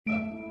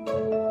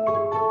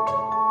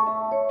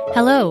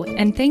Hello,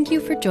 and thank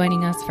you for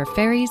joining us for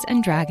Fairies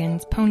and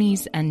Dragons,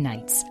 Ponies and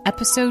Knights,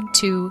 Episode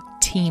 2,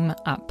 Team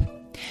Up.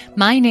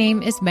 My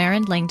name is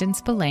Maren Langdon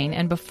Spillane,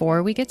 and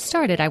before we get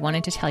started, I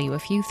wanted to tell you a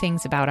few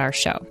things about our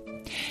show.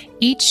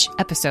 Each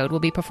episode will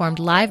be performed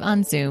live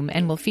on Zoom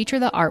and will feature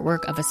the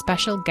artwork of a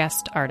special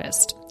guest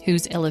artist,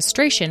 whose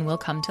illustration will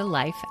come to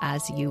life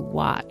as you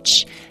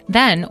watch.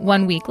 Then,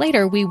 1 week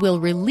later, we will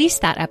release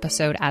that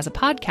episode as a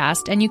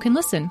podcast, and you can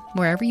listen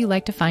wherever you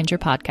like to find your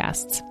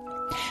podcasts.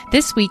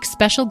 This week's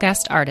special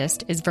guest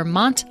artist is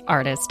Vermont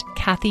artist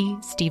Kathy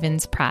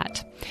Stevens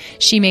Pratt.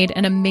 She made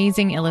an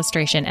amazing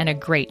illustration and a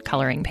great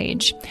coloring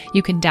page.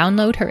 You can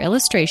download her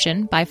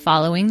illustration by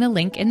following the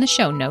link in the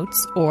show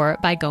notes or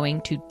by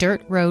going to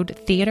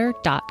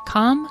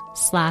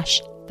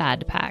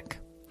dirtroadtheater.com/fadpack.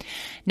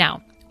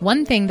 Now,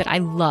 one thing that I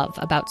love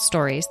about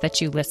stories that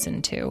you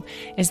listen to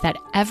is that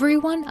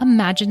everyone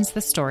imagines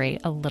the story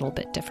a little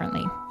bit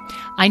differently.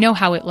 I know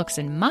how it looks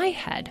in my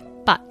head,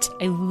 but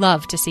I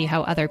love to see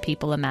how other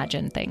people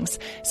imagine things.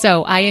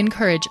 So I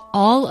encourage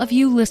all of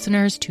you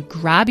listeners to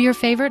grab your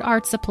favorite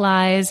art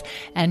supplies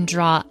and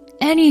draw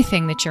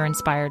anything that you're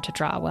inspired to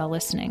draw while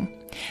listening.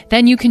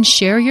 Then you can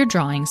share your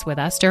drawings with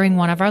us during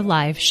one of our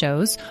live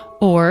shows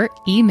or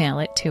email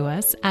it to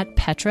us at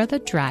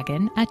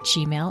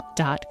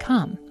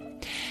petrathedragon@gmail.com.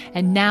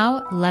 And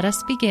now let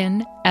us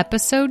begin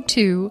Episode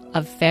 2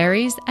 of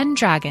Fairies and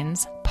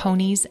Dragons,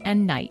 Ponies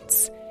and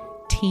Knights,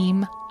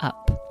 Team Up.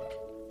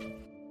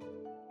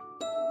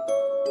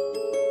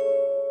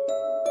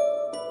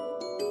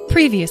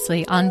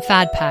 Previously on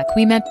Fadpack,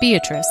 we met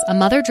Beatrice, a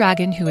mother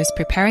dragon who is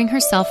preparing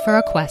herself for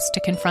a quest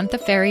to confront the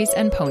fairies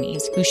and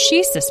ponies, who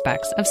she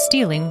suspects of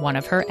stealing one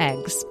of her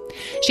eggs.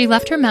 She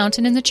left her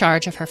mountain in the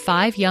charge of her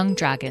 5 young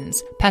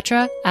dragons,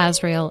 Petra,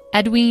 Azrael,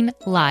 Edwin,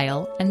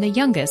 Lyle, and the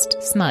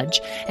youngest, Smudge,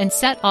 and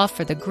set off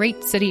for the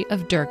great city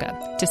of Durga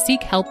to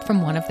seek help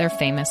from one of their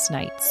famous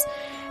knights.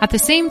 At the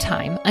same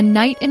time, a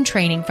knight in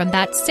training from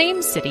that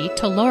same city,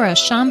 Talora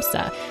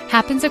Shamsa,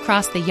 happens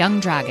across the young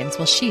dragons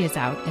while she is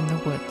out in the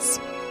woods.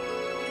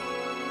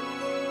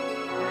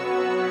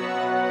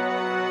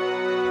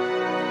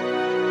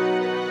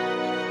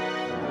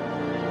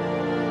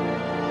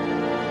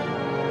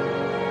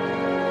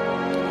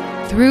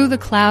 Through the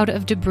cloud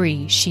of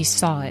debris, she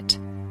saw it.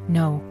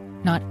 No,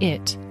 not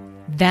it.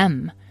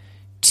 Them.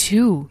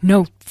 2,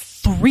 no,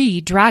 3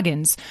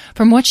 dragons.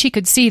 From what she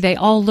could see, they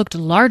all looked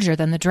larger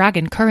than the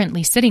dragon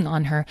currently sitting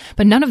on her,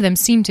 but none of them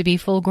seemed to be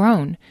full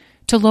grown.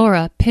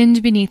 Talora,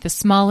 pinned beneath the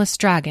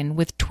smallest dragon,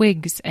 with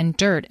twigs and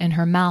dirt in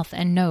her mouth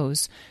and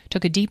nose,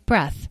 took a deep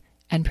breath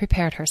and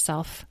prepared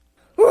herself.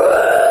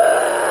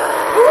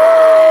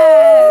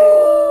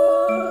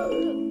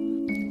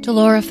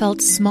 Talora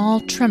felt small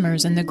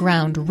tremors in the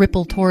ground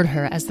ripple toward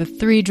her as the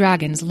 3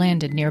 dragons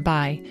landed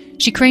nearby.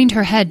 She craned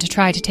her head to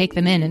try to take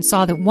them in and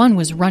saw that one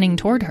was running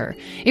toward her.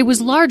 It was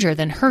larger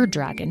than her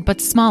dragon,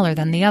 but smaller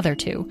than the other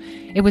 2.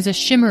 It was a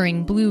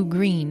shimmering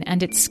blue-green,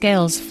 and its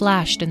scales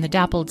flashed in the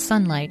dappled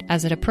sunlight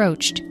as it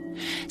approached.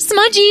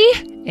 "Smudgy!"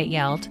 it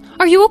yelled.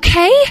 "Are you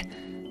okay?"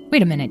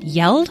 Wait a minute,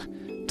 yelled?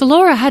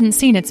 Talora hadn't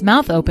seen its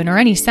mouth open or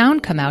any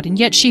sound come out, and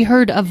yet she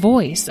heard a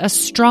voice, a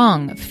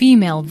strong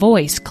female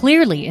voice,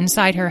 clearly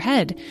inside her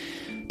head.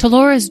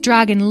 Talora's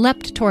dragon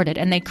leapt toward it,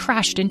 and they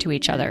crashed into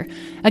each other.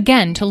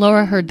 Again,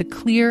 Talora heard the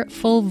clear,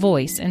 full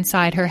voice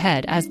inside her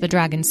head as the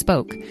dragon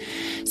spoke.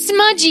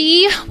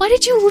 "Smudgy, why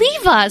did you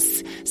leave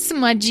us?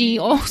 Smudgy,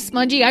 oh,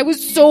 Smudgy, I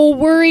was so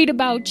worried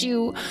about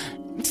you.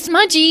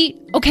 Smudgy,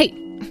 okay,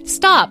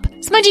 stop.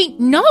 Smudgy,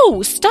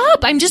 no,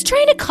 stop. I'm just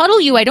trying to cuddle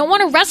you. I don't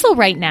want to wrestle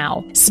right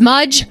now."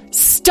 "Smudge,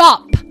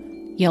 stop!"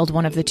 yelled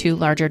one of the 2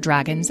 larger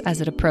dragons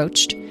as it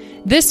approached.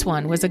 This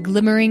one was a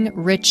glimmering,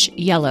 rich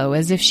yellow,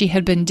 as if she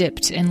had been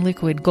dipped in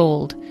liquid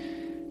gold.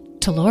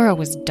 Talora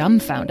was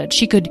dumbfounded.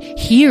 She could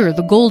hear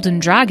the golden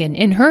dragon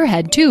in her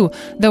head, too,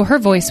 though her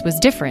voice was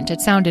different. It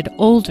sounded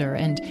older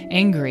and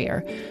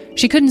angrier.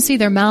 She couldn't see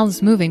their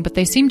mouths moving, but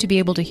they seemed to be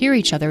able to hear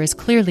each other as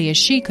clearly as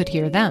she could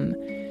hear them.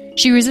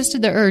 She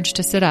resisted the urge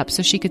to sit up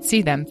so she could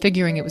see them,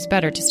 figuring it was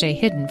better to stay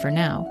hidden for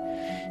now.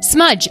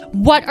 "Smudge,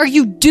 what are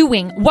you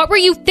doing? What were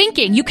you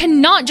thinking? You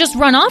cannot just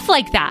run off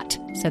like that,"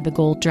 said the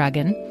gold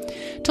dragon.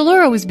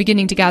 Talora was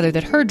beginning to gather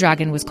that her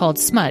dragon was called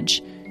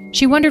Smudge.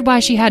 She wondered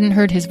why she hadn't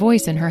heard his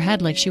voice in her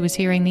head like she was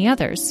hearing the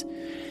others.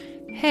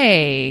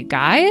 "Hey,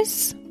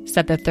 guys,"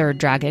 said the 3rd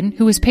dragon,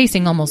 who was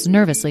pacing almost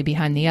nervously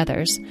behind the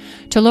others.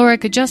 Talora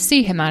could just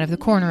see him out of the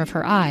corner of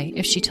her eye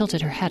if she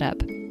tilted her head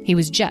up. He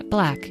was jet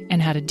black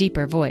and had a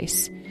deeper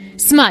voice.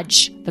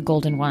 "Smudge," the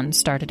golden one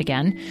started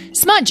again.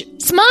 "Smudge!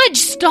 Smudge,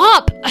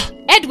 stop! Ugh,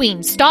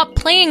 Edwin, stop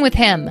playing with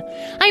him."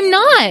 "I'm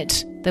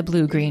not," the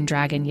blue-green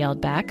dragon yelled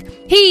back.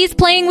 "He's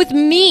playing with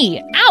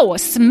me. Ow,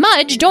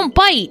 Smudge, don't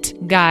bite."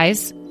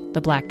 "Guys,"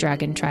 the black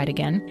dragon tried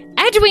again.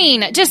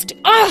 "Edwin, just,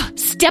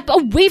 step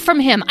away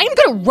from him. I'm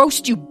gonna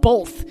roast you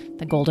both,"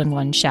 the golden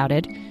one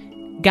shouted.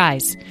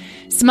 "Guys,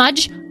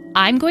 Smudge,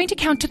 I'm going to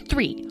count to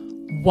 3.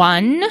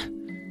 1,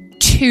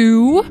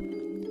 2...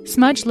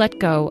 Smudge let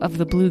go of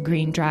the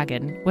blue-green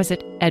dragon. Was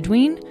it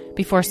Edwin?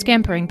 before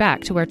scampering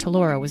back to where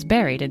Talora was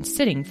buried and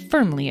sitting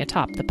firmly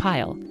atop the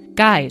pile.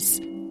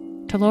 "Guys!"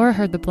 Talora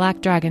heard the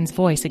black dragon's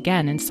voice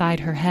again inside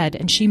her head,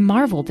 and she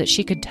marveled that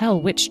she could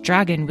tell which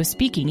dragon was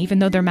speaking, even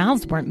though their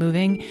mouths weren't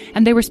moving,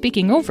 and they were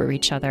speaking over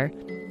each other.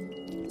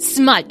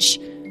 "Smudge!"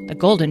 The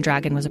golden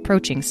dragon was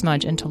approaching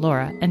Smudge and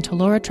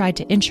Talora tried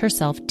to inch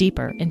herself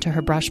deeper into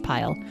her brush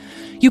pile.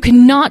 "You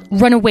cannot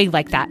run away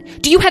like that.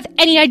 Do you have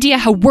any idea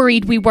how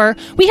worried we were?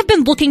 We have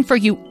been looking for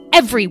you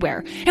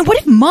everywhere. And what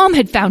if Mom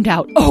had found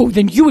out? Oh,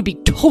 then you would be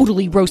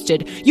totally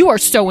roasted. You are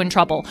so in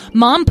trouble.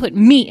 Mom put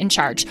me in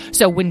charge.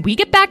 So when we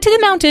get back to the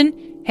mountain..."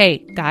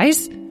 "Hey,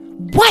 guys."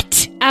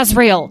 "What,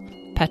 Azrael?"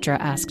 Petra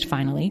asked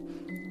finally.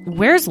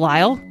 "Where's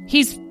Lyle?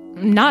 He's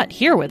not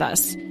here with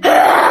us."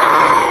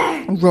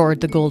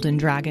 roared the golden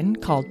dragon,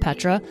 called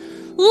Petra.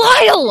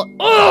 "Lyle!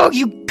 Oh,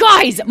 you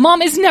guys!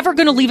 Mom is never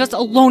going to leave us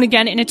alone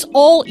again, and it's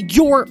all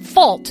your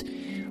fault."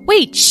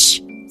 "Wait, shh,"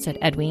 said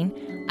Edwin.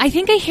 "I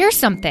think I hear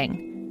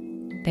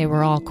something." They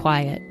were all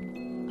quiet.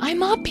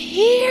 "I'm up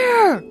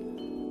here!"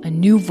 A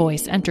new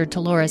voice entered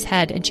Talora's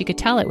head, and she could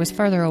tell it was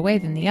further away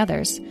than the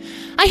others.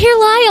 "I hear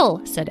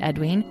Lyle," said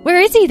Edwin. "Where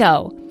is he,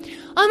 though?"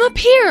 "I'm up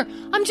here.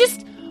 I'm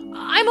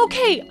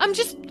okay. I'm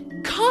just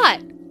caught.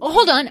 Oh,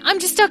 hold on. I'm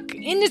just stuck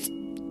in this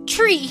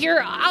tree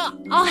here.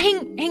 I'll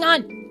hang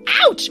on.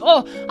 Ouch!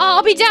 Oh,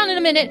 I'll be down in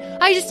a minute.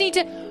 I just need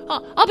to...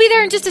 I'll be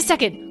there in just a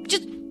second.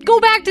 Just go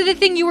back to the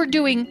thing you were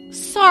doing.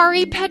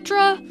 Sorry,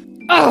 Petra."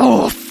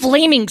 "Oh,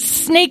 flaming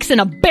snakes in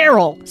a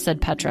barrel,"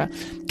 said Petra.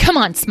 "Come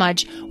on,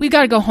 Smudge. We've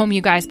got to go home,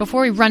 you guys,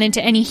 before we run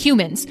into any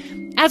humans.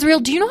 Azrael,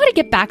 do you know how to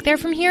get back there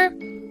from here?"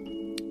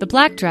 The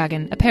black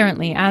dragon,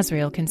 apparently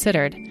Azrael,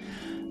 considered.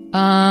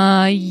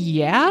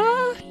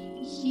 Yeah,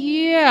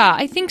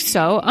 I think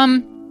so.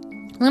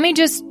 Let me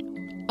just...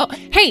 Oh,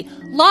 hey,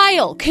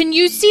 Lyle, can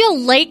you see a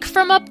lake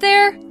from up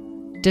there?"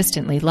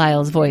 Distantly,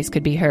 Lyle's voice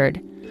could be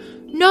heard.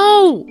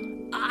 "No,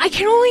 I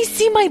can only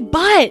see my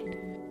butt."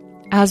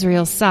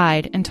 Azrael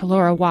sighed, and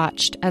Talora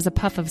watched as a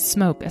puff of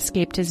smoke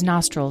escaped his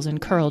nostrils and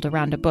curled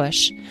around a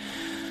bush.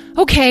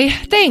 "Okay,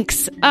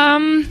 thanks.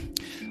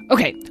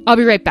 Okay, I'll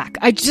be right back.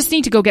 I just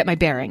need to go get my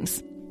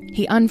bearings."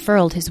 He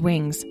unfurled his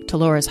wings.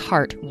 Talora's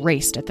heart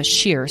raced at the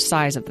sheer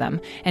size of them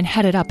and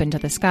headed up into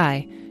the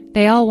sky.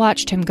 They all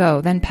watched him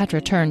go, then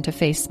Petra turned to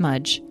face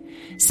Smudge.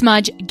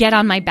 "Smudge, get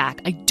on my back.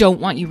 I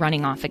don't want you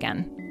running off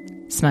again."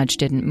 Smudge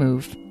didn't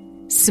move.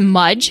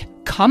 "Smudge,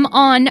 come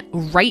on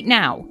right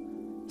now."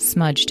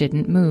 Smudge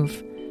didn't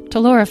move.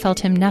 Talora felt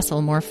him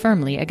nestle more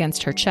firmly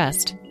against her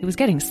chest. It was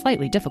getting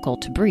slightly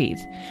difficult to breathe.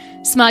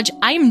 "Smudge,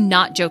 I'm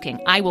not joking.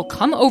 I will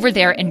come over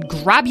there and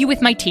grab you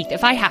with my teeth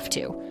if I have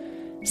to."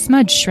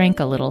 Smudge shrank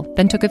a little,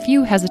 then took a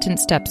few hesitant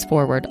steps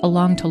forward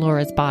along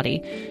Talora's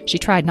body. She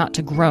tried not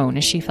to groan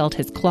as she felt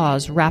his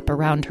claws wrap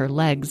around her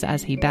legs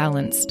as he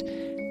balanced.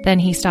 Then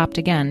he stopped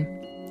again.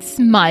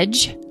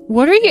 "Smudge,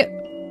 what are you...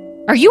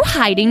 Are you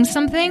hiding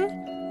something?"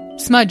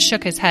 Smudge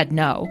shook his head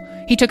no.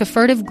 He took a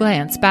furtive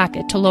glance back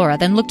at Talora,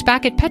 then looked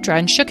back at Petra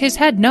and shook his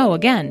head no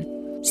again.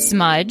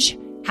 "Smudge,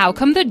 how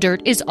come the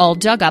dirt is all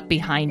dug up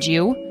behind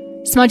you?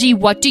 Smudgy,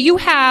 what do you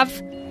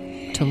have?"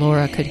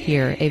 Talora could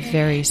hear a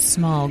very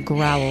small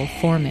growl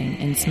forming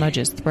in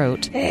Smudge's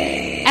throat.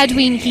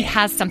 "Edwin, he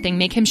has something.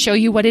 Make him show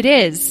you what it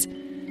is."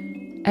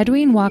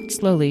 Edwin walked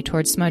slowly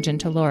towards Smudge and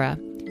Talora.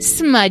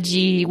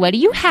 "Smudgy, what do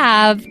you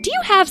have? Do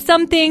you have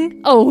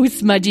something? Oh,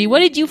 Smudgy, what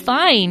did you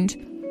find?"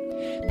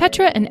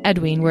 Petra and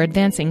Edwin were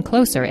advancing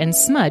closer, and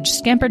Smudge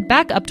scampered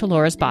back up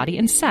Talora's body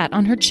and sat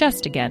on her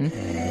chest again.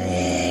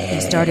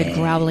 He started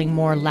growling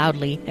more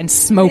loudly, and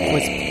smoke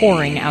was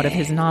pouring out of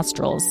his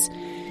nostrils.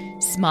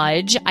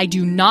 "Smudge, I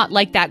do not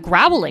like that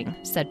growling,"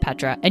 said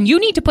Petra, "and you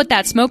need to put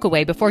that smoke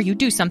away before you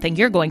do something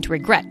you're going to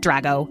regret,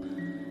 Drago."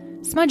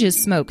 Smudge's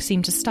smoke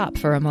seemed to stop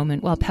for a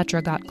moment while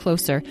Petra got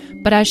closer,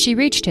 but as she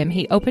reached him,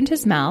 he opened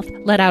his mouth,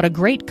 let out a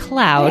great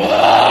cloud,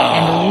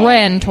 and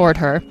ran toward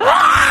her.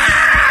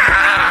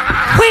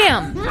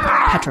 "Wham!"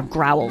 Petra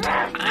growled.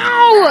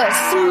 "Ow!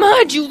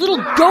 Smudge, you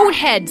little goat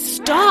head,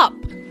 stop!"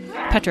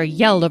 Petra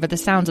yelled over the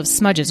sounds of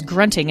Smudge's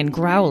grunting and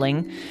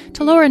growling.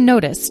 Talora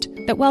noticed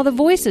that while the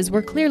voices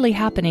were clearly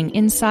happening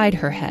inside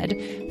her head,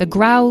 the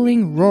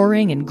growling,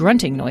 roaring, and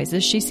grunting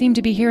noises she seemed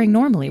to be hearing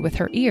normally with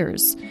her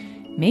ears.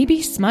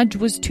 Maybe Smudge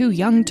was too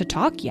young to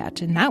talk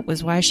yet, and that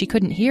was why she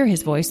couldn't hear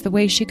his voice the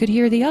way she could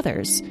hear the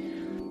others.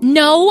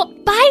 "No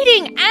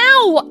biting!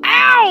 Ow!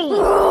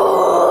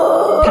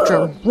 Ow!"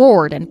 Petra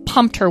roared and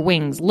pumped her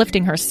wings,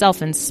 lifting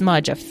herself and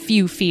Smudge a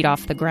few feet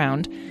off the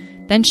ground.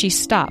 Then she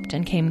stopped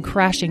and came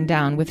crashing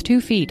down with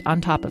 2 feet on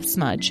top of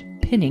Smudge,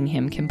 pinning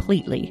him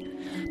completely.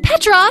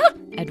 "Petra!"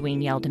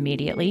 Edwin yelled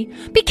immediately.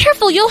 "Be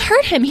careful, you'll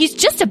hurt him. He's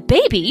just a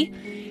baby."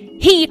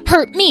 "He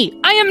hurt me.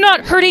 I am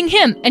not hurting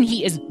him, and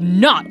he is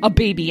not a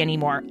baby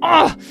anymore.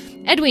 Ugh!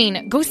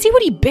 Edwin, go see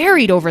what he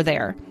buried over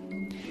there."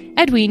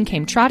 Edwin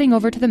came trotting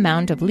over to the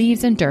mound of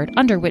leaves and dirt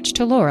under which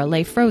Talora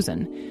lay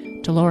frozen.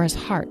 Talora's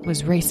heart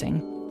was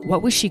racing.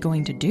 What was she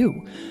going to do?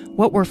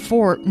 What were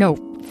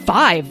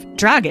 5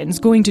 dragons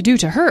going to do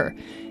to her?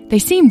 They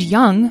seemed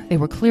young, they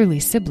were clearly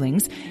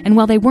siblings, and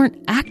while they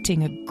weren't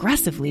acting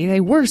aggressively, they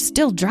were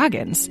still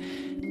dragons.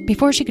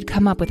 Before she could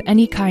come up with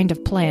any kind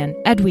of plan,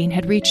 Edwin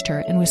had reached her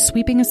and was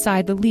sweeping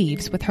aside the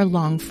leaves with her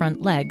long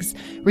front legs,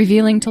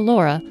 revealing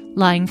Talora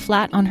lying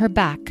flat on her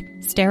back,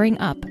 staring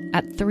up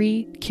at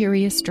 3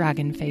 curious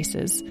dragon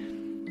faces.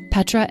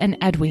 Petra and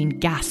Edwin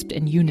gasped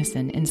in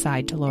unison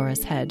inside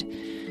Talora's head.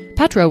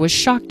 Petra was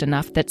shocked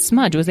enough that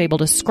Smudge was able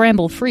to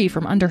scramble free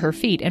from under her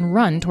feet and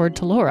run toward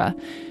Talora.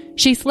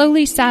 She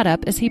slowly sat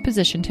up as he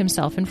positioned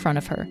himself in front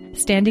of her,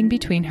 standing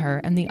between her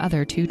and the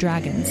other 2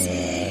 dragons,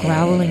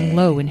 growling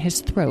low in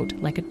his throat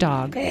like a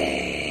dog.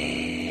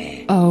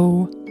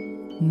 "Oh,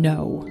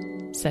 no,"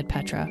 said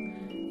Petra.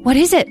 "What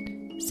is it?"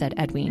 said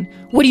Edwin.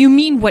 "What do you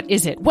mean, what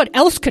is it? What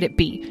else could it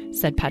be?"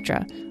 said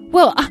Petra.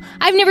 "Well,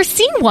 I've never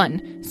seen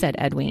one," said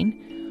Edwin.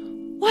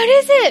 "What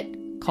is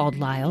it?" called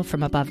Lyle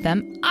from above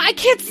them. "I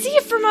can't see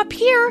it from up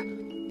here."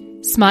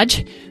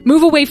 "Smudge,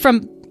 move away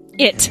from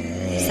it,"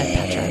 said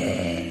Petra.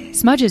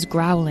 Smudge's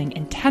growling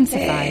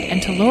intensified,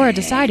 and Talora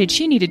decided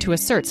she needed to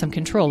assert some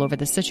control over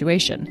the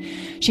situation.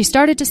 She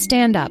started to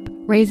stand up,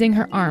 raising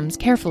her arms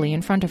carefully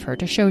in front of her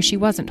to show she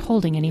wasn't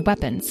holding any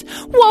weapons.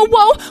 "Whoa,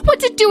 whoa!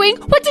 What's it doing?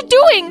 What's it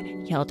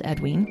doing?" yelled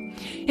Edwin.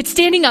 "It's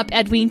standing up,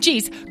 Edwin.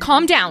 Jeez,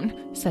 calm down,"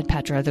 said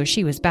Petra, though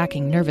she was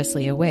backing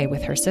nervously away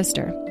with her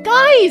sister.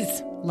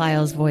 "Guys!"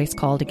 Lyle's voice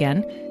called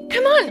again.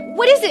 "Come on,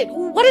 what is it?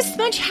 What does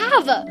Smudge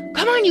have?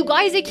 Come on, you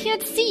guys, I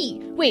can't see.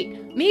 Wait,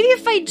 maybe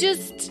if I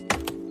just..."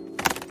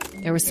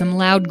 There was some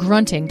loud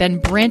grunting, then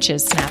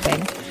branches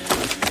snapping.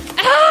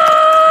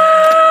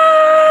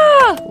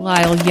 "Ah!"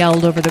 Lyle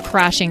yelled over the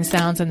crashing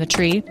sounds in the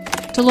tree.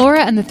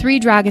 Talora and the 3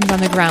 dragons on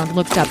the ground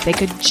looked up. They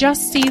could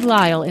just see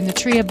Lyle in the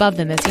tree above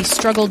them as he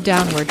struggled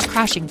downwards,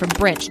 crashing from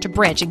branch to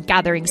branch and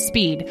gathering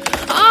speed.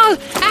 "Ah!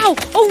 Ow!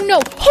 Oh no!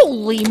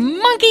 Holy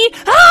monkey!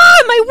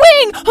 Ah! My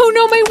wing! Oh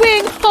no, my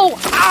wing! Oh,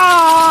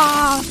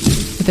 ah!"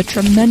 With a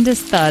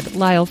tremendous thud,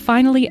 Lyle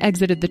finally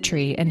exited the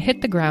tree and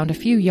hit the ground a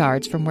few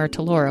yards from where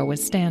Talora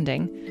was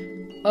standing.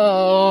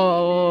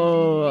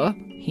 "Oh,"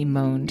 he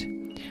moaned.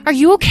 "Are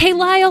you okay,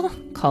 Lyle?"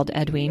 called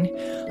Edwin.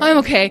 I'm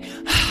okay.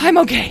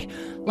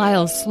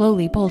 Lyle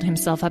slowly pulled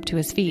himself up to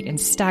his feet and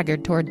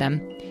staggered toward them.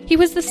 He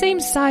was the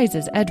same size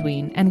as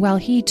Edwin, and while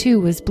he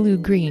too was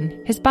blue-green,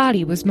 his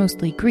body was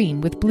mostly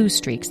green with blue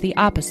streaks, the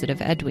opposite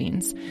of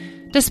Edwin's.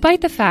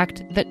 Despite the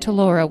fact that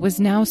Talora was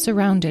now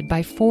surrounded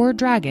by 4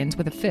 dragons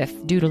with a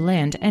 5th due to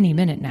land any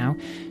minute now,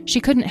 she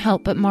couldn't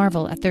help but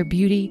marvel at their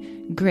beauty,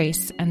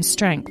 grace, and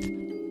strength.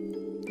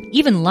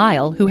 Even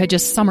Lyle, who had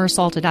just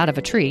somersaulted out of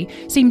a tree,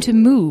 seemed to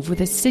move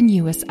with a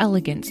sinuous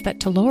elegance that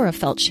Talora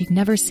felt she'd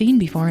never seen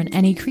before in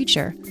any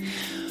creature.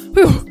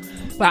 Whew!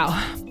 Wow.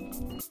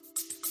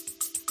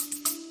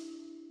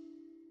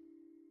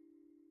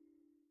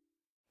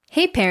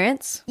 Hey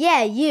parents!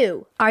 Yeah,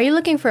 you! Are you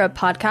looking for a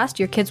podcast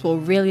your kids will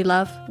really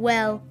love?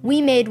 Well,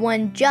 we made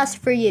one just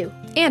for you.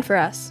 And for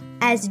us.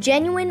 As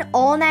genuine,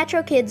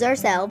 all-natural kids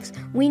ourselves,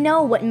 we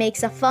know what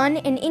makes a fun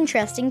and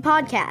interesting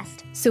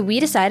podcast. So we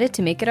decided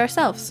to make it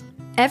ourselves.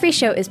 Every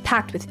show is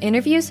packed with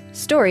interviews,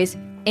 stories,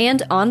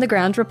 and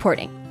on-the-ground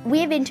reporting. We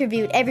have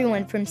interviewed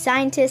everyone from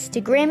scientists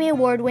to Grammy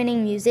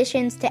Award-winning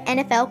musicians to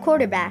NFL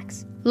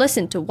quarterbacks.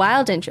 Listen to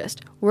Wild Interest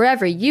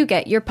wherever you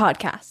get your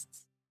podcasts.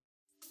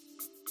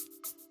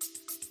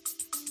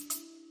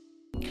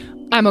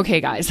 I'm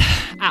okay, guys.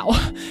 Ow.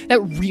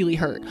 That really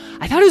hurt.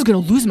 I thought I was going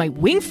to lose my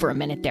wing for a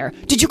minute there.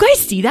 Did you guys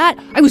see that?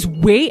 I was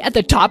way at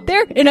the top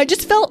there, and I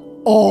just fell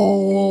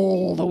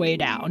all the way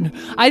down.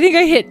 I think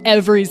I hit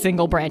every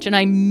single branch, and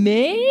I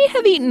may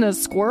have eaten a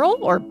squirrel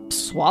or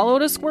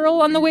swallowed a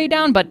squirrel on the way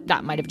down, but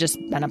that might have just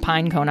been a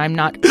pine cone. I'm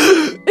not...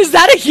 Is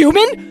that a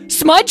human?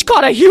 Smudge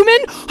caught a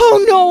human?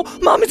 Oh no,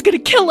 Mom is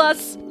going to kill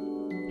us.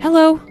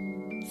 Hello,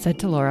 said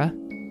Talora.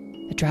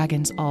 The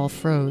dragons all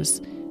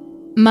froze.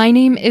 My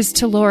name is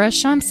Talora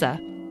Shamsa.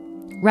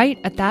 Right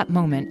at that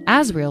moment,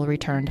 Azrael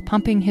returned,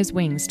 pumping his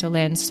wings to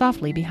land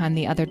softly behind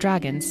the other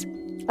dragons.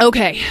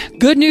 Okay,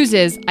 good news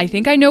is I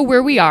think I know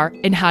where we are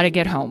and how to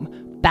get home.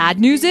 Bad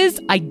news is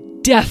I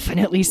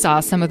definitely saw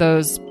some of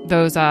those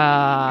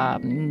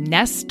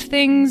nest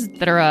things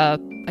that are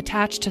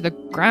attached to the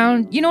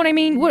ground. You know what I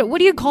mean? What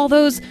do you call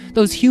those?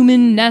 Those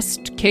human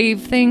nest cave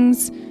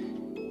things?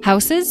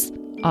 Houses?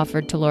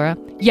 Offered Talora.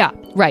 Yeah,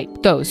 right,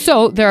 those.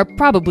 So there are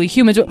probably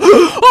humans.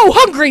 Oh,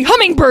 hungry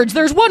hummingbirds!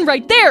 There's one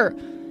right there!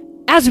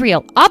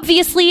 Azrael,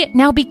 obviously,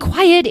 now be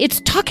quiet.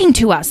 It's talking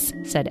to us,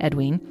 said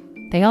Edwin.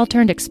 They all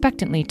turned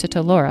expectantly to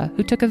Talora,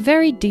 who took a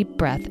very deep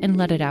breath and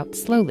let it out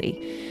slowly.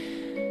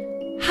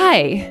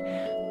 Hi.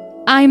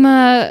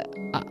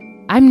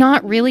 I'm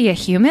not really a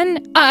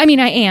human. I mean,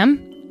 I am.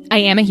 I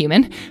am a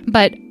human,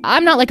 but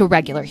I'm not like a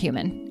regular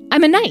human.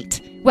 I'm a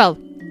knight. Well,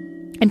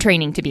 I'm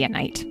training to be a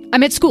knight.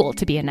 I'm at school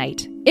to be a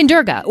knight. In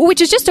Durga,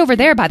 which is just over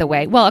there, by the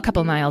way. Well, a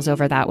couple miles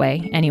over that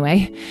way,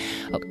 anyway.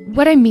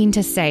 What I mean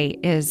to say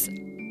is,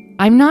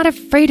 I'm not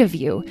afraid of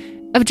you.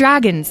 Of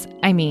dragons,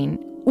 I mean.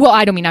 Well,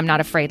 I don't mean I'm not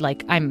afraid,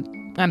 like, I'm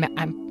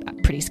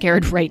pretty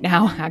scared right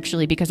now,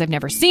 actually, because I've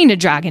never seen a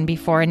dragon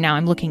before, and now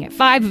I'm looking at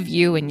 5 of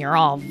you, and you're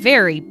all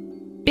very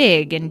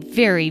big and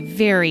very,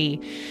 very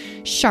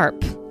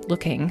sharp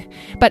looking.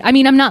 But I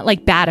mean, I'm not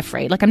like bad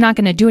afraid. Like I'm not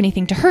going to do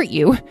anything to hurt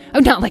you. Oh,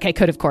 not like I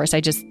could, of course.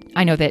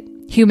 I know that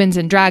humans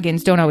and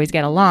dragons don't always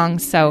get along.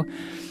 So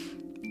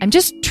I'm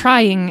just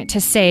trying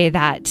to say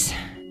that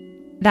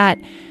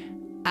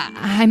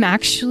I'm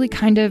actually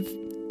kind of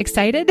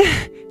excited.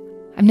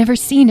 I've never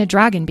seen a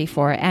dragon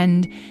before,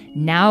 and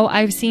now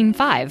I've seen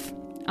 5.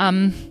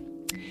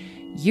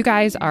 You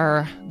guys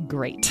are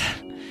great.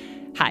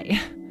 Hi.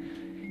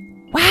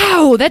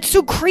 Wow, that's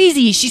so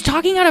crazy. She's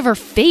talking out of her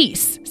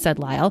face, said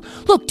Lyle.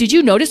 Look, did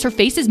you notice her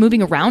face is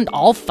moving around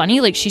all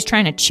funny like she's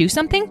trying to chew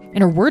something? And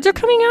her words are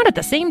coming out at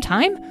the same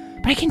time?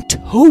 But I can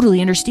totally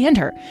understand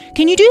her.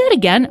 Can you do that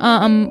again?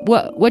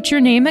 What's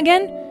your name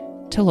again?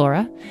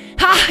 Talora.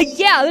 Ha,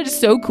 yeah, that is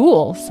so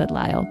cool, said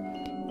Lyle.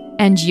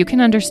 And you can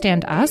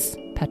understand us?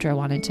 Petra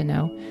wanted to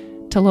know.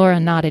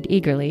 Talora nodded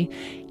eagerly.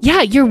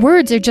 Yeah, your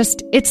words are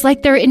it's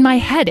like they're in my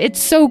head.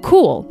 It's so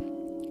cool.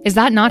 Is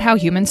that not how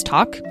humans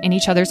talk, in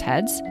each other's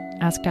heads?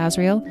 Asked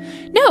Asriel.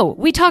 No,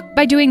 we talk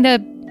by doing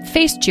the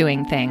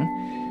face-chewing thing.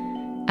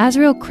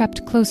 Asriel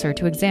crept closer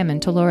to examine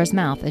Talora's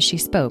mouth as she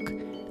spoke.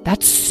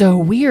 That's so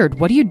weird.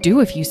 What do you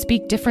do if you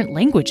speak different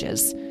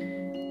languages?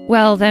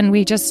 Well, then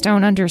we just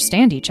don't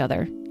understand each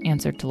other,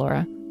 answered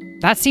Talora.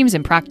 That seems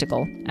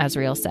impractical,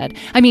 Asriel said.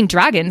 I mean,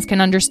 dragons can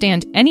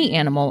understand any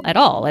animal at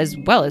all, as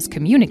well as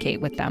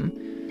communicate with them.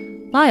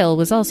 Lyle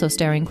was also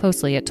staring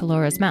closely at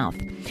Talora's mouth.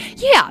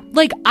 Yeah,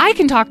 like I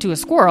can talk to a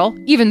squirrel,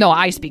 even though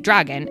I speak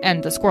dragon,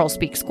 and the squirrel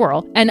speaks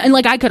squirrel. And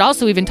like I could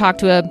also even talk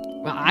to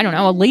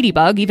a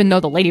ladybug, even though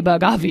the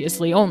ladybug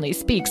obviously only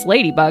speaks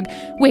ladybug.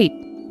 Wait,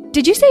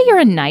 did you say you're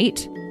a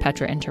knight?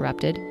 Petra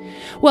interrupted.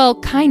 Well,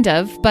 kind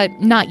of, but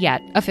not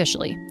yet,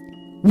 officially.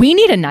 We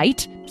need a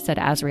knight, said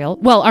Asriel.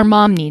 Well, our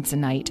mom needs a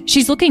knight.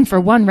 She's looking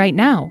for one right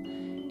now.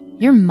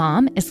 Your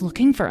mom is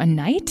looking for a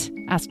knight?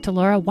 Asked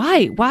Talora.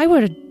 Why? Why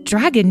would a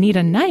dragon need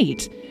a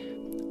knight?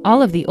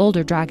 All of the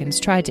older dragons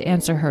tried to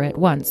answer her at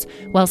once,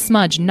 while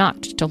Smudge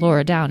knocked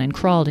Talora down and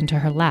crawled into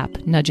her lap,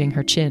 nudging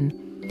her chin.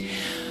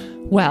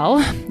 Well,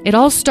 it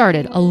all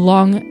started a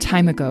long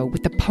time ago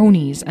with the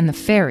ponies and the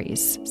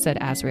fairies, said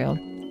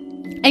Asriel.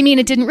 I mean,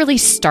 it didn't really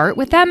start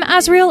with them,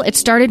 Asriel. It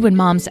started when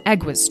Mom's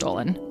egg was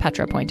stolen,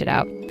 Petra pointed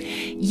out.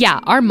 Yeah,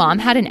 our mom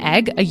had an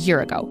egg a year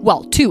ago.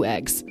 Well, 2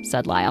 eggs,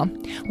 said Lyle.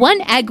 One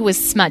egg was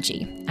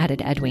Smudgy,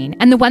 added Edwin,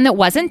 and the one that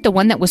wasn't, the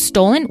one that was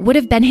stolen, would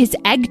have been his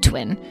egg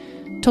twin.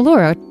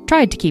 Talora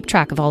tried to keep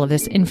track of all of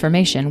this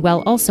information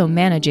while also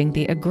managing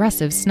the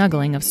aggressive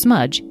snuggling of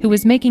Smudge, who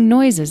was making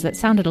noises that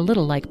sounded a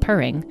little like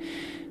purring.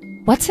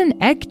 What's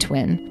an egg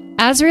twin?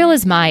 Asriel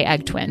is my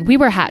egg twin. We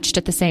were hatched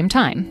at the same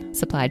time,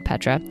 supplied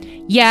Petra.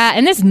 Yeah,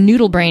 and this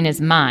noodle brain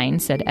is mine,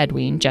 said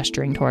Edwin,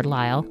 gesturing toward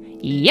Lyle.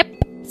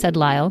 Yep, said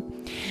Lyle.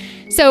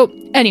 So,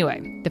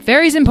 anyway, the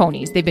fairies and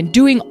ponies, they've been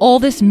doing all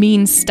this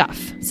mean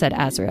stuff, said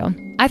Asriel.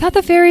 I thought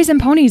the fairies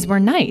and ponies were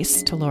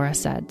nice, Talora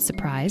said,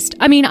 surprised.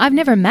 I mean, I've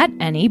never met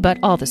any, but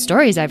all the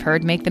stories I've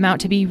heard make them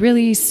out to be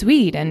really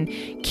sweet and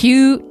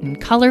cute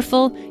and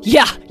colorful.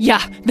 Yeah,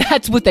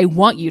 that's what they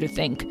want you to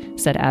think,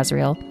 said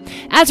Asriel.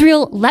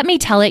 Asriel, let me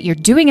tell it, you're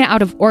doing it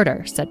out of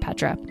order, said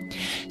Petra.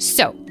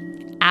 So,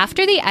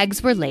 after the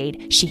eggs were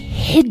laid, she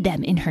hid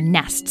them in her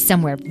nest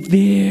somewhere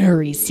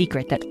very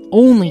secret that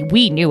only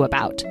we knew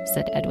about,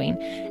 said Edwin.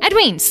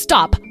 Edwin,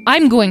 stop!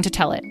 I'm going to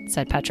tell it,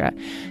 said Petra.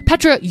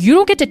 Petra, you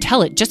don't get to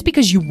tell it just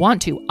because you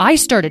want to. I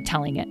started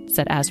telling it,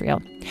 said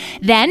Asriel.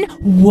 Then,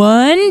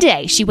 one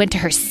day, she went to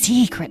her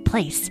secret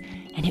place,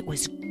 and it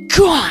was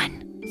gone,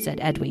 said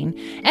Edwin.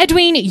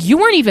 Edwin, you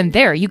weren't even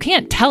there. You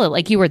can't tell it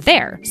like you were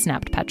there,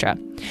 snapped Petra.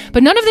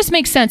 But none of this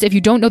makes sense if you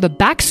don't know the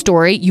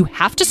backstory. You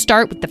have to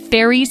start with the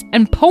fairies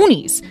and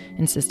ponies,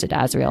 insisted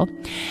Asriel.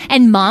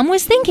 And Mom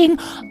was thinking,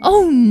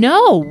 oh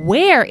no,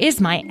 where is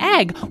my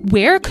egg?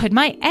 Where could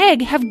my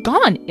egg have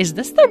gone? Is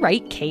this the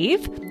right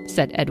cave?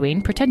 Said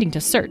Edwin, pretending to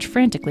search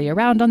frantically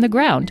around on the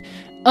ground.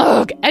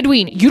 Ugh,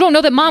 Edwin, you don't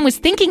know that Mom was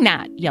thinking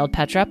that, yelled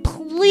Petra.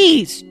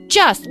 Please,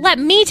 just let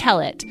me tell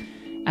it.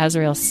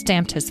 Asriel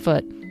stamped his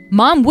foot.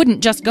 Mom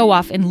wouldn't just go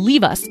off and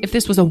leave us if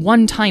this was a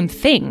one-time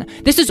thing.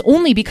 This is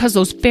only because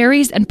those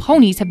fairies and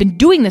ponies have been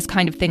doing this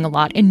kind of thing a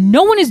lot, and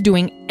no one is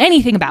doing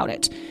anything about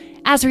it.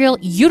 Asriel,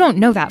 you don't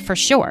know that for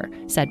sure,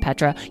 said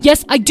Petra.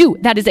 Yes, I do.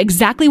 That is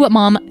exactly what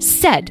Mom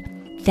said.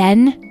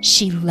 Then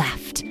she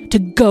left to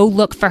go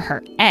look for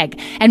her egg,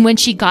 and when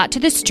she got to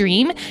the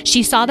stream,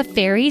 she saw the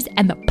fairies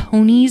and the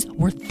ponies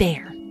were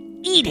there,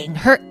 eating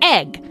her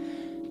egg.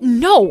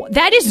 No,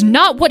 that is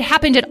not what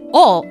happened at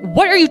all.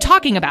 What are you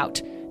talking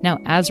about? Now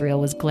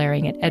Asriel was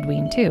glaring at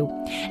Edwin too.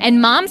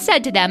 And Mom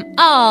said to them,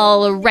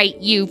 all right,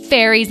 you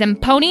fairies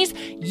and ponies,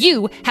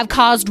 you have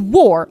caused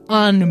war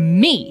on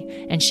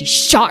me. And she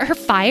shot her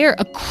fire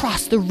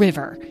across the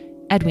river.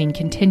 Edwin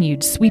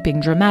continued, sweeping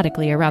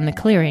dramatically around the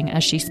clearing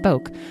as she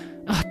spoke.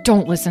 Oh,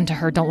 don't listen to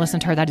her.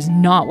 That is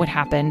not what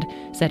happened,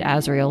 said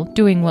Asriel,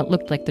 doing what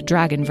looked like the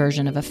dragon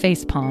version of a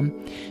facepalm.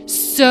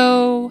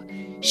 So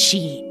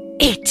she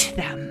ate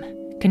them,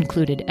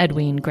 concluded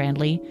Edwin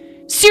grandly.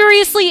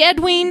 Seriously,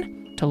 Edwin?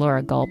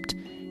 Talora gulped.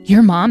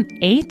 Your mom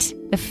ate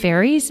the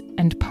fairies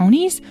and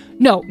ponies?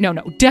 No,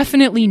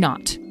 definitely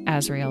not,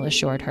 Azriel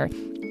assured her.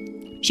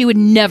 She would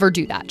never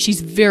do that. She's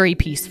very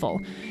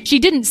peaceful. She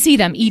didn't see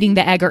them eating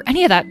the egg or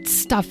any of that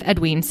stuff,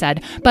 Edwin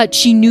said, but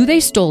she knew they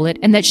stole it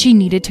and that she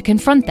needed to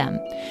confront them.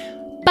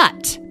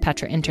 But,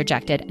 Petra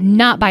interjected,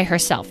 not by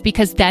herself,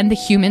 because then the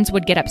humans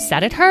would get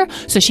upset at her,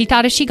 so she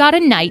thought if she got a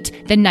knight,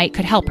 the knight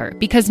could help her,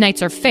 because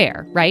knights are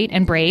fair, right?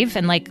 And brave,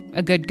 and like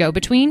a good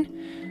go-between?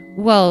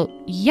 Well,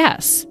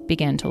 yes,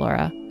 began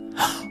Talora.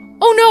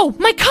 Oh no,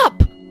 my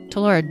cup!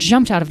 Talora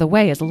jumped out of the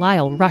way as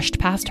Lyle rushed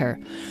past her.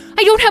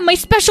 I don't have my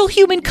special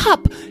human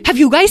cup! Have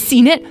you guys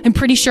seen it? I'm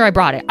pretty sure I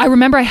brought it. I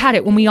remember I had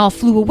it when we all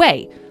flew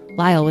away.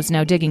 Lyle was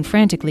now digging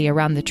frantically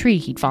around the tree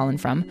he'd fallen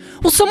from.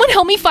 Will someone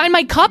help me find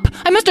my cup?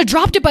 I must have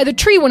dropped it by the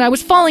tree when I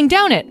was falling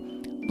down it.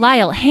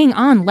 Lyle, hang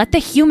on, let the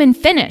human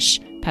finish,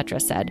 Petra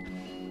said.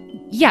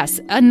 Yes,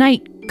 a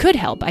knight could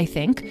help, I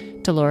think,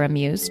 Talora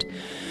mused.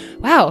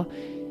 Wow,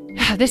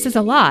 this is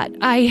a lot.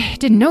 I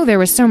didn't know there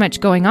was so much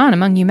going on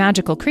among you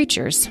magical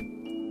creatures.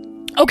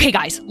 Okay,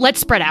 guys, let's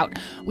spread out.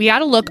 We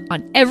gotta look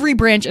on every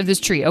branch of this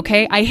tree,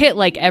 okay? I hit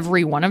like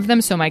every one of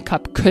them, so my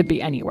cup could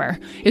be anywhere.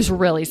 It's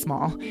really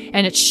small.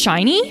 And it's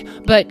shiny,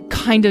 but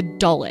kind of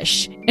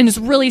dullish. And it's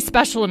really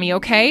special to me,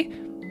 okay?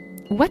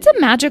 What's a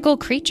magical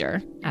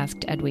creature?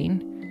 Asked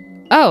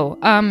Edwin. Oh,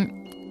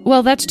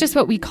 well, that's just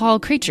what we call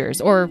creatures,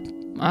 or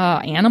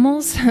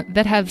animals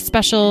that have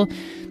special,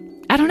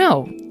 I don't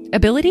know,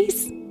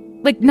 abilities?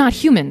 Like, not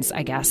humans,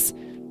 I guess.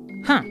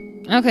 Huh.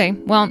 Okay,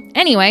 well,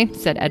 anyway,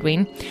 said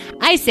Edwin,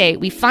 I say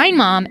we find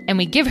Mom and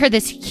we give her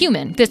this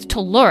human, this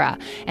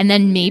Talora, and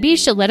then maybe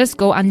she'll let us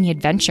go on the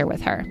adventure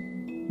with her.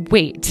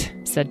 Wait,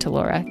 said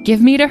Talora,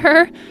 give me to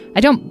her?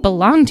 I don't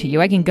belong to you.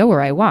 I can go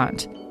where I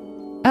want.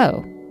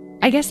 Oh,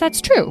 I guess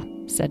that's true,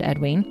 said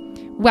Edwin.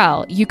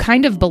 Well, you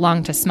kind of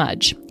belong to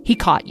Smudge. He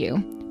caught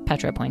you,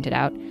 Petra pointed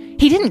out.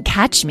 He didn't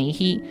catch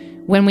me.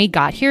 When we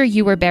got here,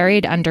 you were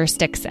buried under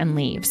sticks and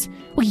leaves.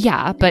 Well,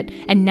 yeah,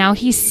 and now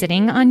he's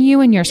sitting on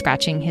you and you're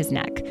scratching his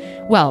neck.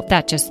 Well,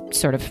 that just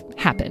sort of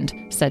happened,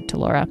 said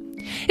Talora.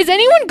 Is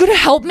anyone going to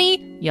help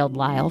me? Yelled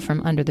Lyle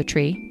from under the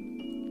tree.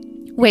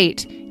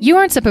 Wait, you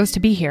aren't supposed to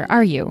be here,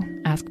 are you?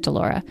 Asked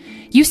Talora.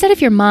 You said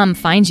if your mom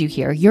finds you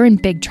here, you're in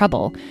big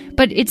trouble.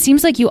 But it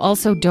seems like you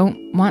also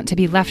don't want to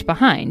be left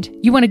behind.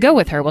 You want to go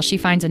with her while she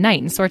finds a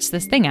knight and sorts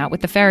this thing out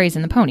with the fairies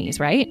and the ponies,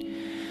 right?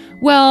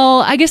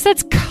 Well, I guess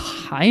that's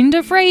kind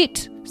of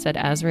right, said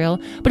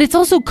Azriel, but it's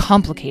also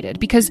complicated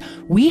because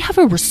we have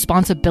a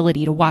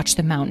responsibility to watch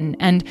the mountain,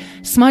 and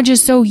Smudge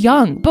is so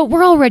young, but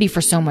we're all ready for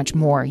so much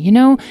more, you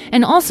know?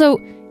 And also,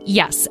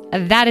 yes,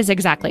 that is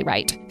exactly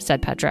right,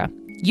 said Petra.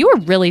 You are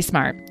really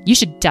smart. You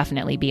should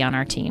definitely be on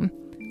our team.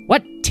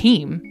 What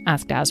team?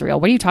 Asked Azriel.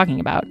 What are you talking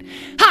about?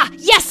 Ha!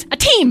 Yes, a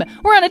team!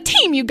 We're on a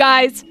team, you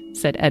guys,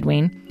 said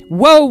Edwin.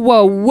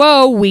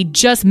 Whoa, we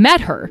just met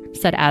her,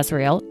 said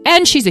Azriel.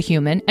 And she's a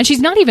human, and she's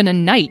not even a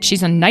knight.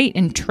 She's a knight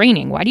in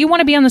training. Why do you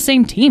want to be on the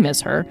same team as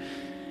her?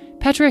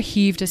 Petra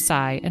heaved a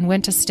sigh and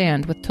went to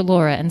stand with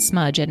Talora and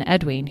Smudge and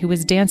Edwin, who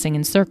was dancing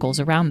in circles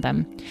around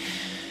them.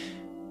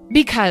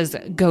 Because,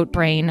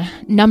 Goatbrain,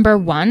 number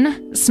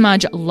 1,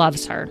 Smudge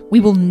loves her. We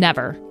will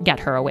never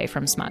get her away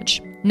from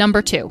Smudge.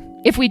 Number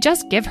 2, if we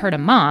just give her to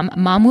Mom,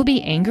 Mom will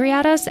be angry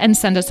at us and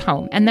send us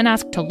home, and then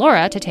ask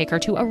Talora to take her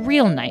to a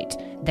real knight.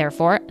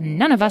 Therefore,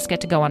 none of us get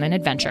to go on an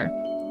adventure.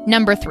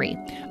 Number 3,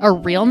 a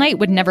real knight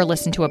would never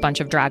listen to a bunch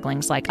of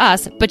draglings like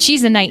us, but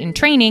she's a knight in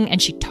training,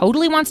 and she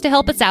totally wants to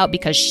help us out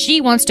because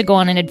she wants to go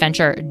on an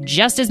adventure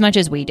just as much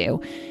as we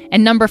do.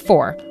 And number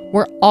 4,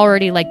 we're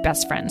already like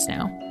best friends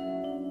now.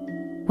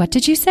 What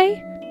did you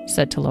say?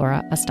 Said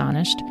Talora,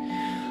 astonished.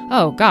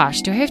 Oh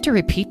gosh, do I have to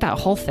repeat that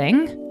whole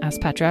thing?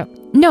 Asked Petra.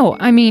 No,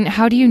 I mean,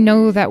 how do you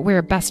know that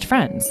we're best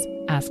friends?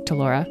 Asked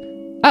Talora.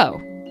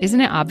 Oh, isn't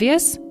it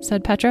obvious?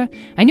 Said Petra.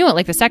 I knew it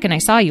like the second I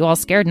saw you all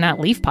scared in that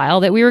leaf pile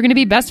that we were going to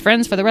be best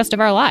friends for the rest of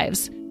our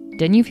lives.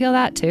 Didn't you feel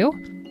that too?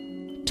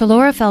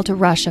 Talora felt a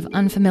rush of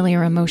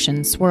unfamiliar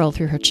emotions swirl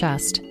through her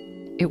chest.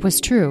 It was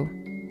true.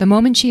 The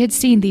moment she had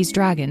seen these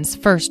dragons,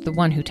 first the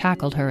one who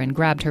tackled her and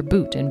grabbed her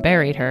boot and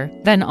buried her,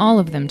 then all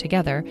of them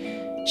together,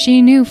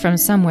 she knew from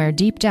somewhere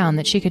deep down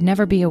that she could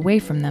never be away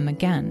from them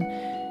again.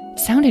 It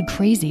sounded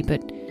crazy,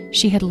 but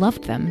she had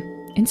loved them,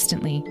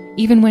 instantly,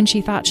 even when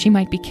she thought she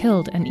might be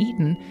killed and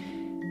eaten.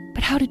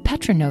 But how did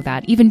Petra know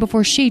that, even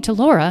before she,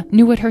 Talora,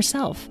 knew it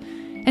herself?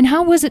 And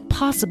how was it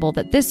possible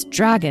that this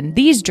dragon,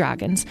 these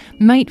dragons,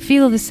 might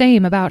feel the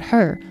same about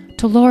her,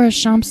 Talora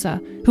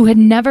Shamsa, who had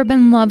never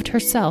been loved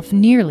herself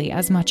nearly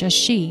as much as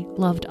she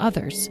loved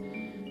others?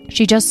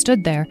 She just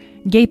stood there,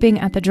 gaping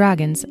at the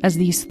dragons as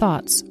these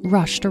thoughts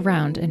rushed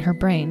around in her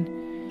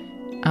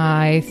brain.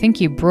 I think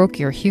you broke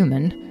your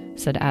human,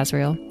 said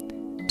Azriel.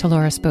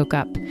 Talora spoke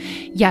up.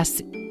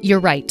 Yes, you're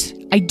right.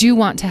 I do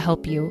want to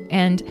help you,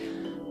 and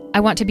I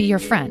want to be your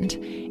friend.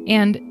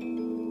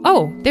 And,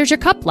 oh, there's your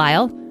cup,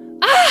 Lyle.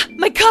 Ah,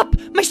 my cup!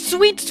 My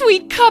sweet,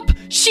 sweet cup!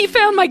 She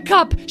found my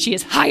cup! She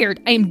is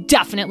hired. I am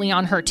definitely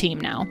on her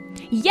team now.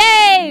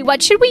 Yay!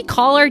 What should we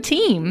call our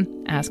team?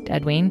 Asked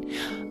Edwin.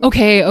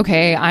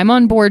 Okay, I'm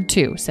on board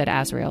too, said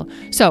Azriel.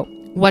 So,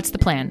 what's the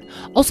plan?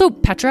 Also,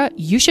 Petra,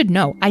 you should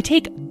know, I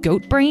take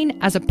goat brain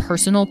as a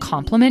personal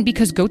compliment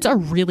because goats are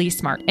really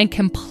smart and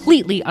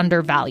completely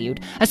undervalued,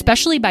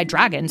 especially by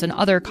dragons and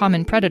other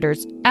common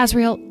predators.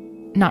 Azriel,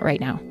 not right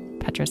now,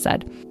 Petra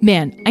said.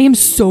 Man, I am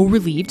so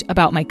relieved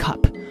about my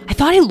cup. I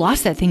thought I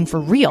lost that thing for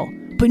real,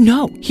 but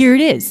no, here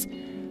it is.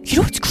 You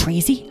know what's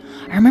crazy?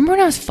 I remember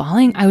when I was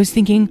falling, I was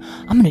thinking,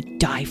 I'm gonna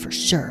die for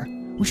sure,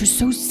 which was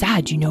so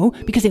sad,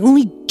 because I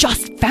only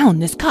just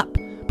found this cup.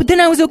 But then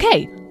I was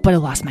okay, but I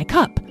lost my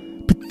cup.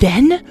 But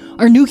then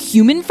our new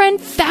human friend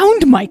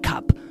found my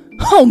cup.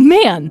 Oh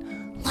man,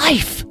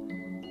 life.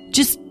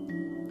 Just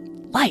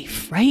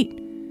life, right?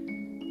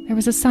 There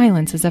was a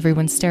silence as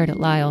everyone stared at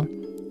Lyle.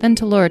 Then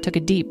Talora took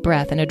a deep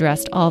breath and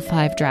addressed all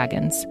 5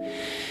 dragons.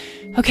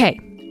 Okay,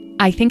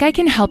 I think I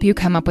can help you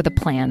come up with a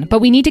plan, but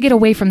we need to get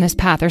away from this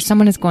path or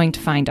someone is going to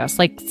find us,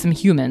 like some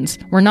humans.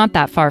 We're not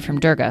that far from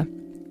Durga.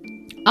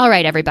 All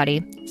right,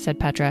 everybody, said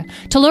Petra.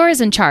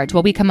 Talora's in charge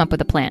while we come up with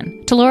a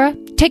plan. Talora,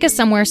 take us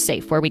somewhere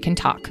safe where we can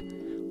talk.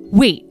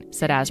 Wait,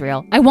 said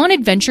Azriel. I want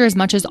adventure as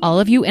much as all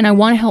of you, and I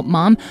want to help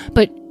Mom,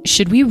 but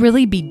should we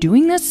really be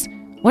doing this?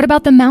 What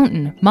about the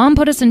mountain? Mom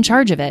put us in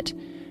charge of it.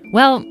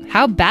 Well,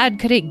 how bad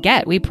could it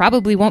get? We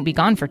probably won't be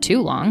gone for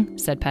too long,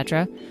 said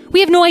Petra.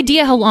 We have no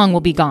idea how long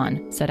we'll be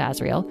gone, said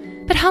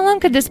Azriel. But how long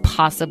could this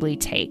possibly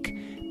take?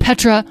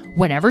 Petra,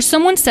 whenever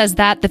someone says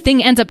that, the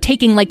thing ends up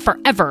taking like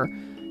forever.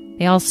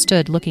 They all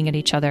stood looking at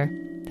each other.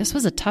 This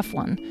was a tough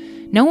one.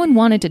 No one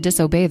wanted to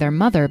disobey their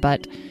mother,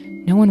 but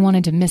no one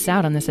wanted to miss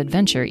out on this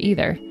adventure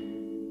either.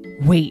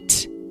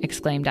 Wait,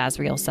 exclaimed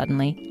Azriel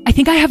suddenly. I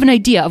think I have an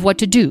idea of what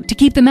to do to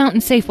keep the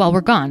mountain safe while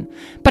we're gone.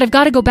 But I've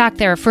got to go back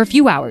there for a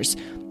few hours.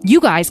 You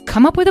guys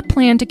come up with a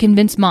plan to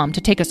convince Mom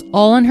to take us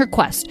all on her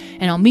quest,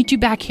 and I'll meet you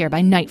back here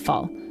by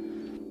nightfall.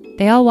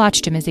 They all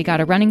watched him as he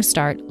got a running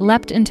start,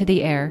 leapt into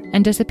the air,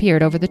 and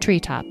disappeared over the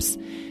treetops.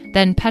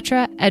 Then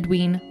Petra,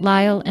 Edwin,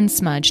 Lyle, and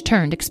Smudge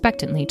turned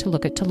expectantly to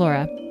look at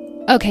Talora.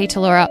 Okay,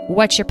 Talora,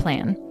 what's your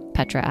plan?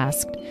 Petra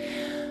asked.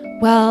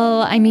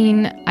 Well,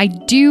 I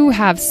do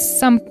have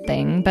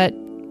something, but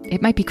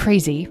it might be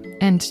crazy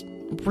and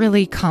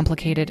really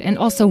complicated and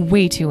also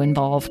way too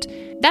involved.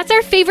 That's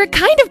our favorite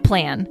kind of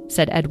plan,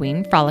 said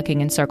Edwin,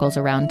 frolicking in circles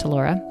around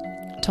Talora.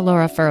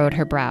 Talora furrowed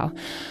her brow.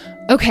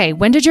 Okay,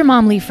 when did your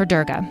mom leave for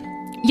Durga?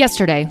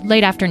 Yesterday,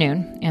 late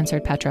afternoon,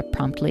 answered Petra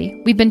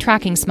promptly. We've been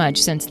tracking Smudge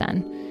since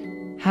then.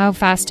 How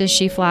fast does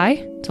she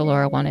fly?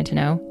 Talora wanted to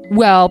know.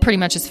 Well, pretty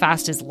much as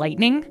fast as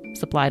lightning,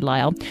 supplied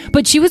Lyle.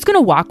 But she was going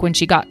to walk when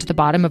she got to the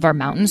bottom of our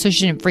mountain so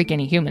she didn't freak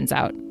any humans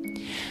out.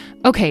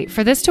 Okay,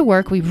 for this to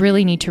work, we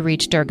really need to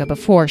reach Durga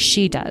before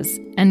she does,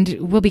 and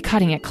we'll be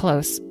cutting it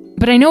close.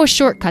 But I know a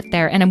shortcut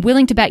there, and I'm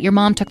willing to bet your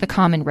mom took the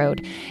common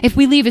road. If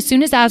we leave as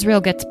soon as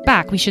Azriel gets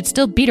back, we should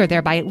still beat her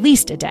there by at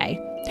least a day.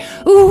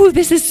 Ooh,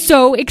 this is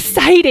so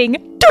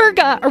exciting!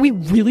 Durga! Are we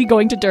really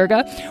going to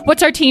Durga?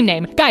 What's our team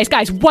name? Guys,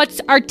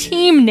 what's our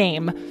team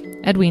name?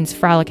 Edwin's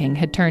frolicking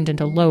had turned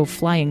into low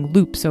flying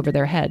loops over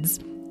their heads.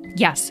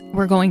 Yes,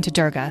 we're going to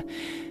Durga,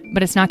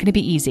 but it's not going to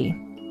be easy.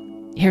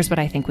 Here's what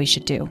I think we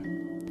should do.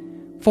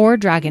 4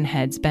 dragon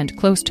heads bent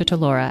close to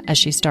Talora as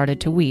she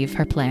started to weave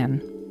her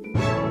plan.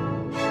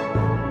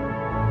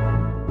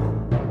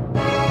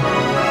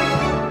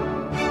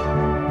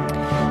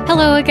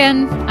 Hello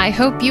again. I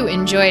hope you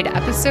enjoyed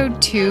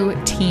episode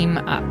 2, Team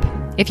Up.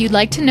 If you'd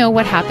like to know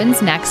what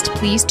happens next,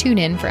 please tune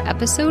in for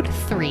episode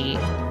 3,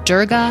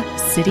 Durga,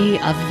 City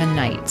of the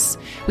Knights.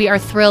 We are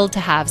thrilled to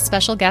have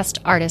special guest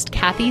artist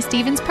Kathy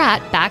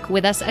Stevens-Pratt back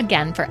with us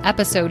again for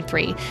episode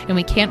 3, and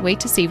we can't wait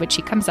to see what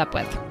she comes up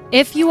with.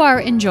 If you are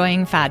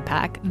enjoying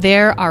FadPack,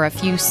 there are a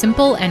few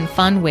simple and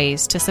fun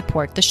ways to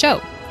support the show.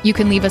 You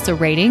can leave us a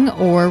rating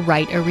or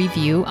write a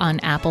review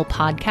on Apple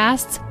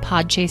Podcasts,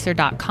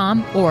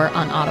 Podchaser.com, or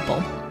on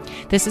Audible.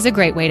 This is a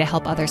great way to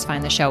help others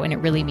find the show, and it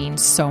really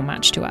means so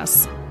much to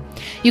us.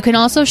 You can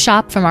also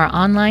shop from our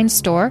online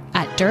store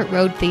at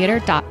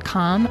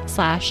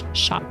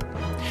dirtroadtheater.com/shop.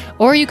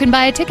 Or you can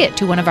buy a ticket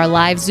to one of our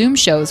live Zoom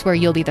shows where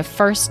you'll be the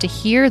first to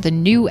hear the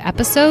new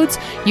episodes.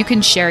 You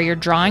can share your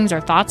drawings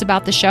or thoughts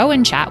about the show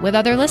and chat with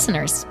other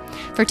listeners.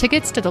 For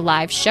tickets to the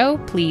live show,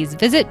 please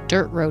visit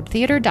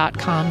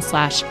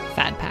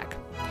dirtroadtheater.com/fadpack.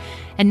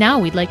 And now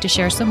we'd like to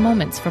share some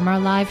moments from our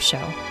live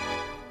show.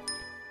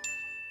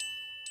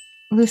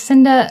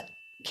 Lucinda,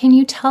 can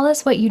you tell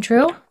us what you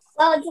drew?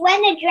 Well, it's when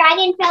the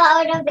dragon fell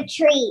out of the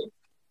tree.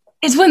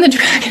 It's when the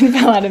dragon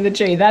fell out of the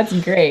tree. That's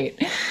great.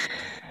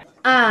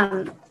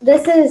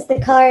 This is the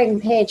coloring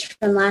page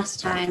from last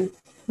time.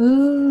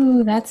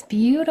 Ooh, that's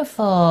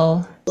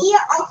beautiful. Yeah,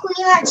 I'll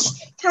pretty much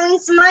telling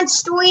Smudge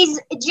stories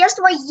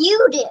just like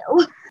you do.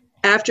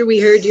 After we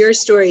heard your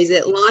stories,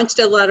 it launched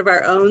a lot of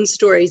our own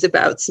stories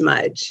about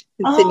Smudge.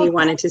 And Sydney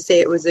wanted to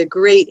say it was a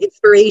great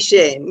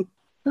inspiration.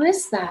 Who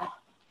is that?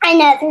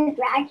 Another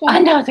dragon.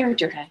 Another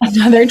dragon.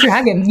 Another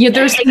dragon. Yeah,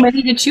 there's so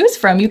many to choose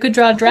from. You could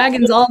draw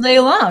dragons all day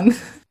long.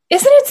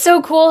 Isn't it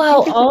so cool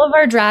how all of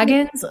our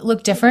dragons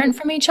look different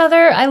from each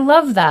other? I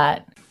love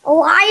that.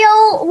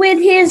 Lyle with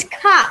his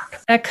cup.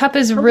 That cup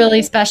is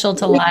really special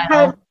to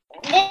Lyle.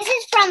 This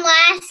is from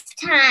last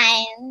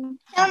time.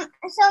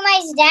 So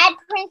my dad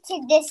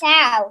printed this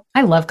out.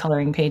 I love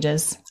coloring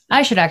pages.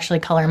 I should actually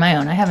color my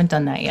own. I haven't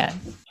done that yet.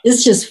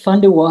 It's just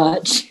fun to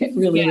watch. It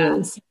really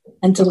is.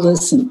 And to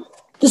listen.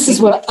 This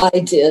is what I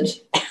did.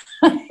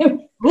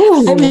 I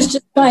was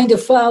just trying to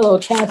follow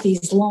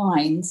Kathy's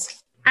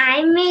lines.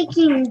 I'm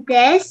making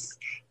this.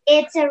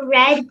 It's a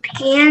red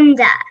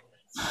panda.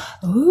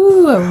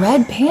 Ooh, a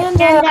red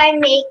panda. And I'm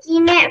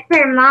making it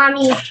for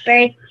Mommy's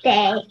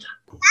birthday.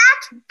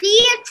 That's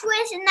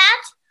Beatrice, and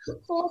that's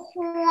her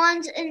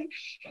horns, and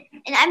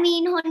I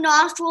mean her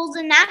nostrils,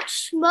 and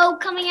that's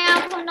smoke coming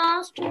out of her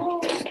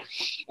nostrils.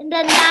 And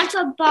then that's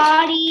her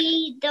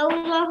body. Those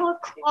are her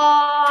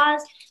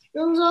claws.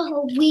 Those are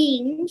her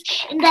wings.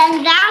 And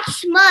then that's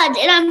Smudge.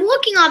 And I'm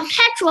looking on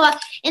Petra,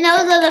 and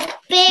those are the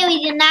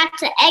fairies, and that's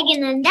the egg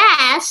in the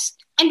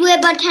nest. And we're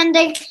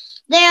pretending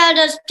they're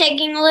just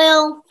taking a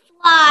little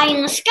fly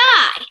in the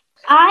sky.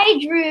 I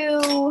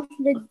drew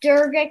the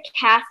Durga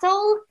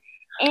Castle,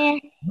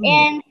 and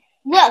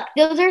look,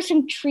 those are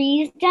some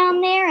trees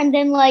down there. And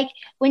then, like,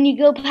 when you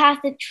go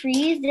past the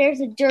trees,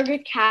 there's a Durga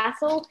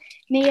Castle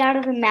made out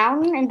of a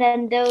mountain. And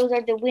then those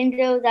are the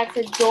windows. That's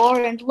the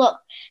door. And look,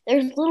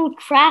 there's a little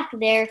crack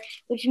there,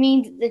 which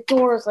means the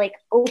door is, like,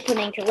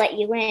 opening to let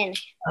you in.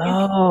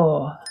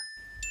 Oh.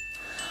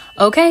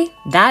 Okay,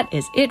 that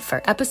is it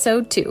for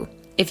episode 2.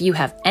 If you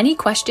have any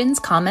questions,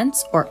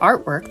 comments, or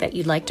artwork that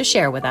you'd like to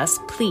share with us,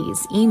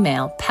 please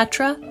email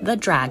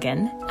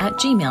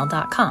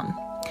petrathedragon@gmail.com.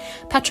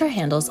 Petra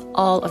handles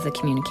all of the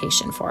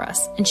communication for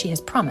us, and she has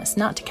promised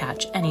not to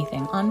catch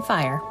anything on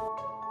fire.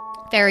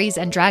 Fairies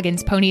and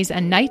Dragons, Ponies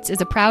and Knights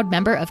is a proud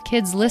member of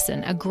Kids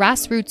Listen, a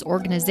grassroots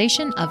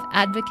organization of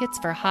advocates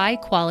for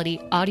high-quality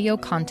audio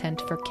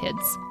content for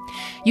kids.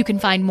 You can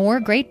find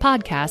more great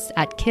podcasts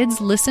at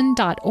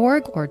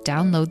kidslisten.org or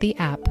download the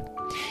app.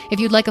 If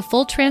you'd like a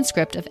full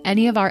transcript of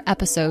any of our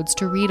episodes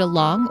to read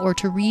along or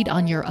to read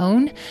on your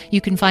own, you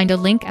can find a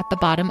link at the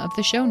bottom of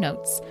the show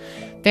notes.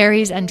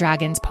 Fairies and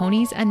Dragons,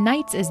 Ponies and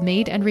Knights is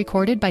made and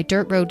recorded by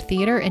Dirt Road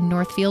Theater in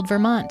Northfield,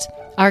 Vermont.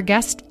 Our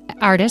guest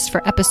artist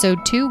for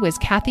episode 2 was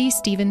Kathy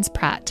Stevens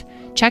Pratt.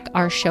 Check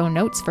our show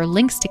notes for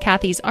links to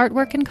Kathy's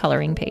artwork and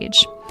coloring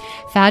page.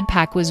 Fad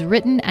Pack was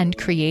written and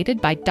created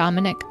by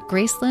Dominic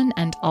Gracelin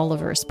and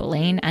Oliver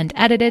Spillane and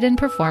edited and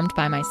performed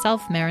by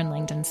myself, Maren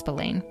Langdon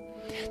Spillane.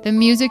 The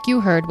music you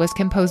heard was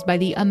composed by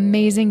the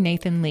amazing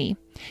Nathan Lee.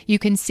 You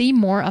can see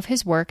more of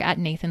his work at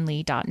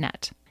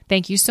nathanlee.net.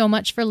 Thank you so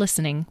much for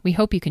listening. We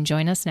hope you can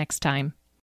join us next time.